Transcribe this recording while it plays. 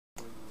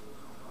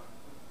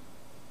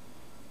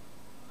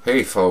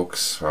Hey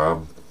folks,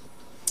 we're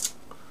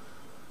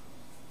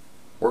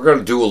going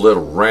to do a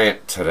little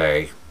rant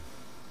today.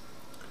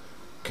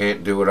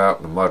 Can't do it out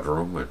in the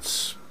mudroom,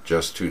 it's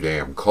just too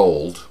damn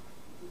cold.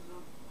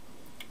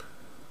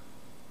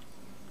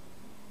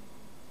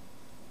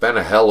 Been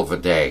a hell of a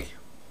day.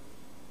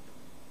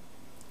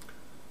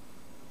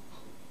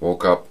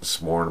 Woke up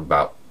this morning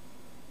about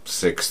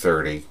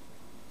 6:30,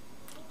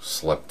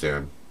 slept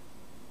in,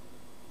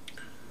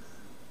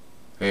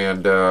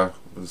 and it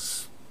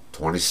was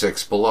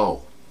 26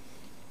 below.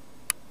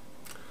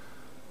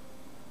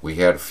 We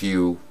had a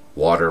few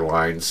water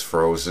lines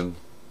frozen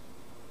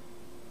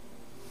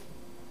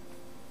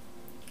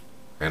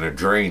and a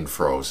drain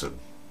frozen.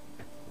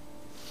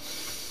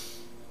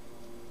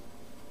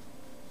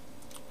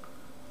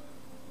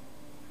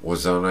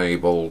 Was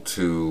unable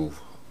to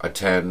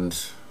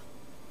attend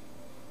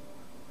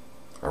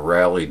a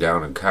rally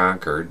down in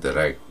Concord that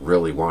I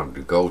really wanted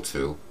to go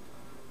to.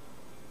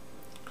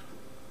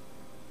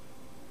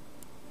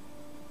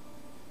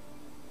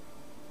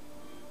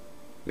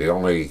 The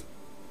only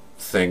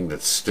thing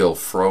that's still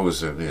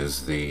frozen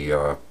is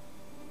the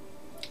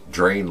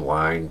drain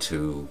line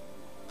to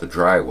the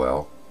dry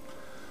well.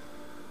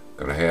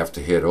 Gonna have to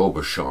hit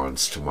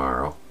Aubuchon's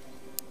tomorrow.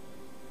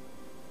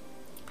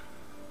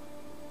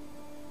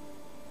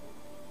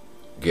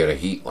 Get a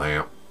heat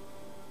lamp.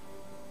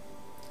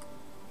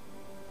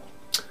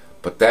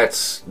 But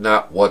that's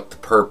not what the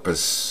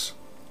purpose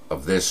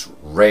of this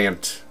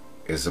rant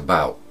is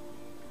about.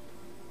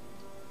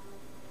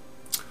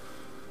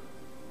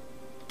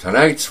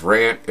 Tonight's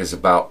rant is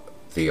about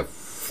the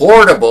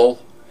Affordable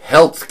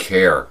Health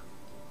Care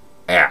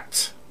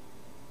Act.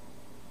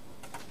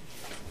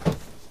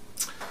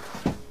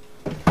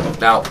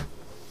 Now,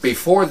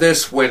 before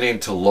this went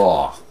into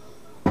law,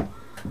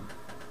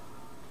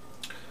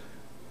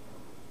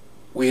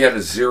 we had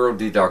a zero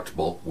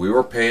deductible. We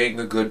were paying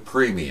a good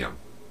premium,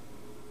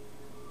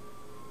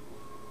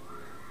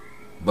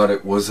 but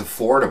it was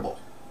affordable.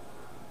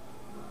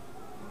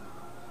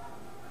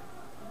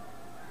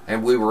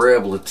 And we were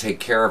able to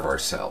take care of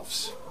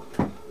ourselves.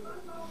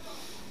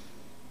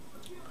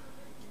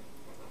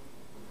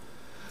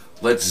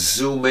 Let's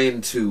zoom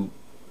into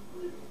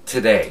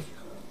today.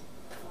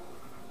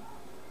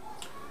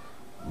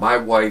 My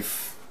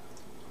wife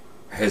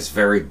has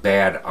very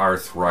bad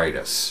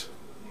arthritis.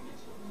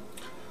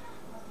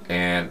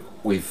 And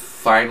we've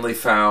finally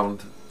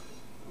found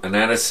an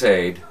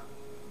NSAID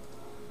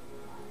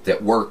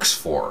that works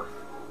for her.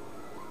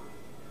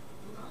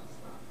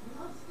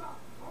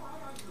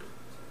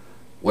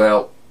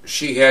 Well,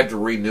 she had to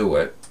renew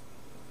it,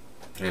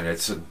 and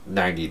it's a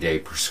 90-day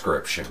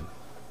prescription.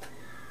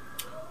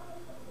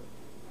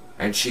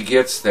 And she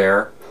gets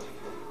there,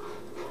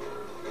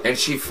 and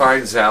she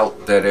finds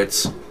out that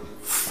it's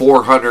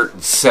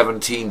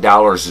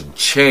 $417 and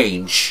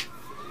change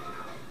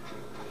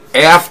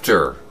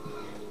after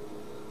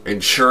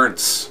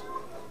insurance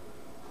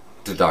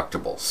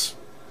deductibles.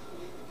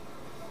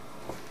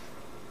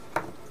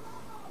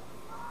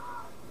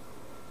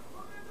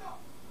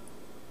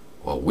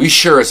 Well, we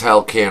sure as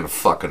hell can't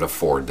fucking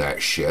afford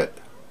that shit.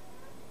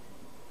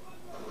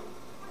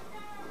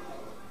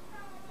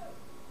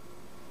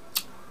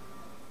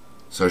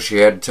 So she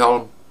had to tell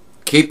him,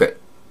 keep it.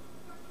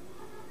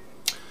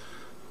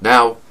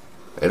 Now,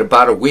 in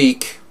about a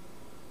week,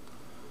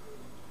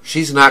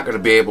 she's not going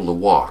to be able to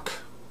walk.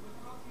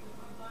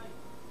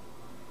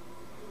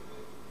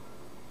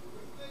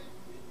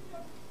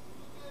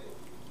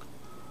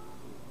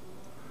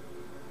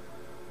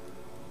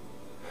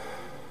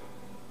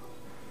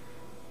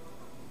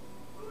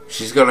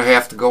 She's going to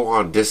have to go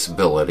on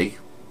disability.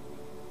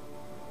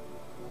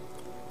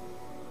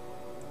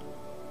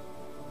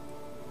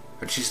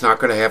 And she's not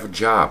going to have a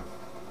job.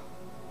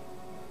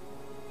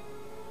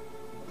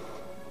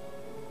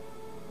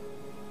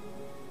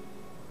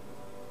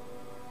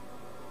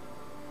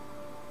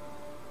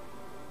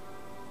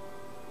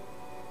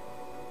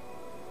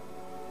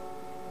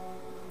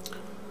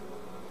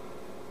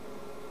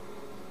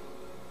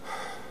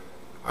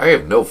 I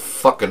have no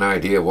fucking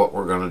idea what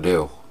we're going to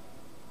do.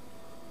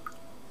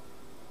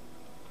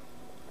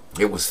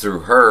 It was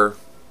through her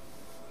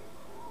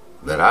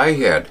that I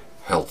had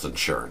health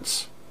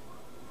insurance.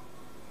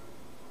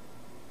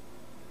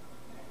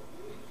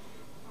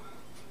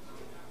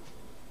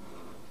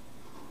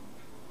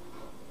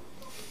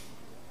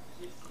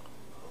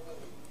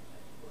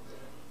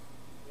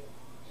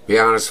 Be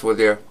honest with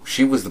you,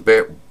 she was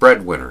the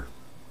breadwinner.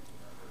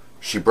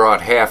 She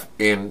brought half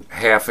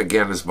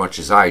again as much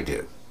as I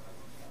did.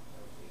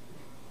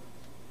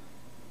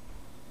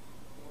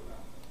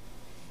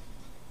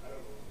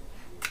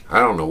 I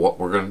don't know what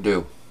we're going to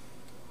do.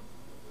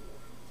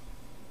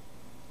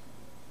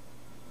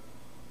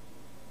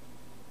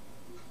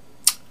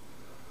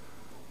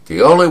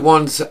 The only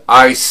ones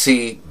I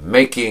see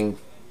making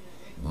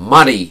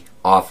money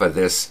off of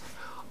this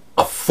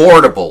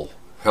Affordable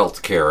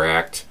Health Care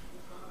Act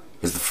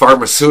is the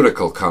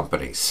pharmaceutical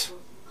companies.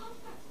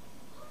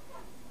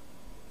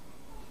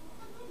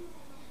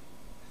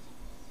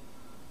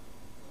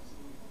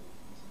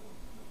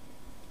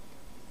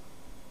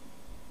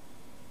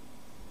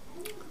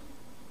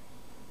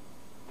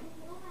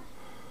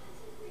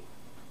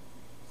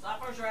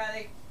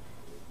 ready.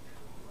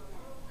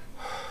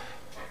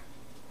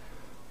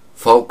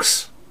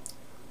 Folks,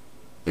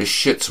 this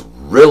shit's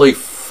really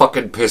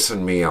fucking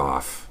pissing me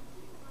off.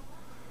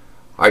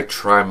 I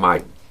try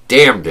my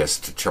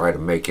damnedest to try to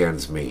make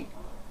ends meet.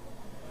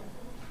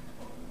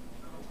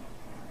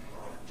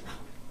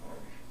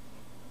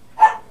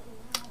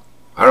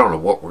 I don't know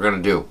what we're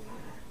going to do.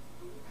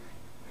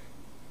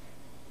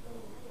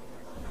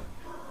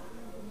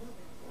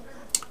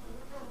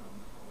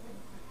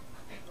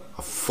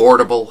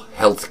 Affordable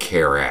Health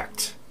Care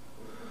Act.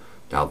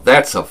 Now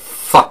that's a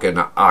fucking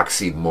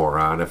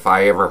oxymoron if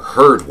I ever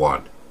heard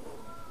one.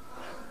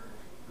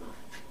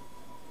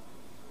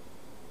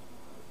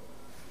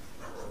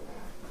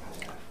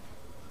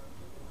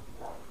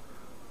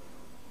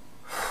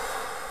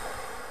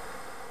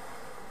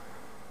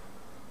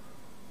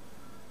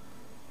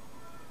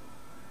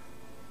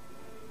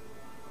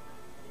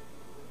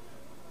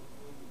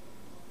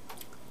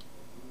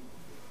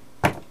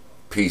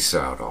 Peace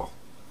out, all.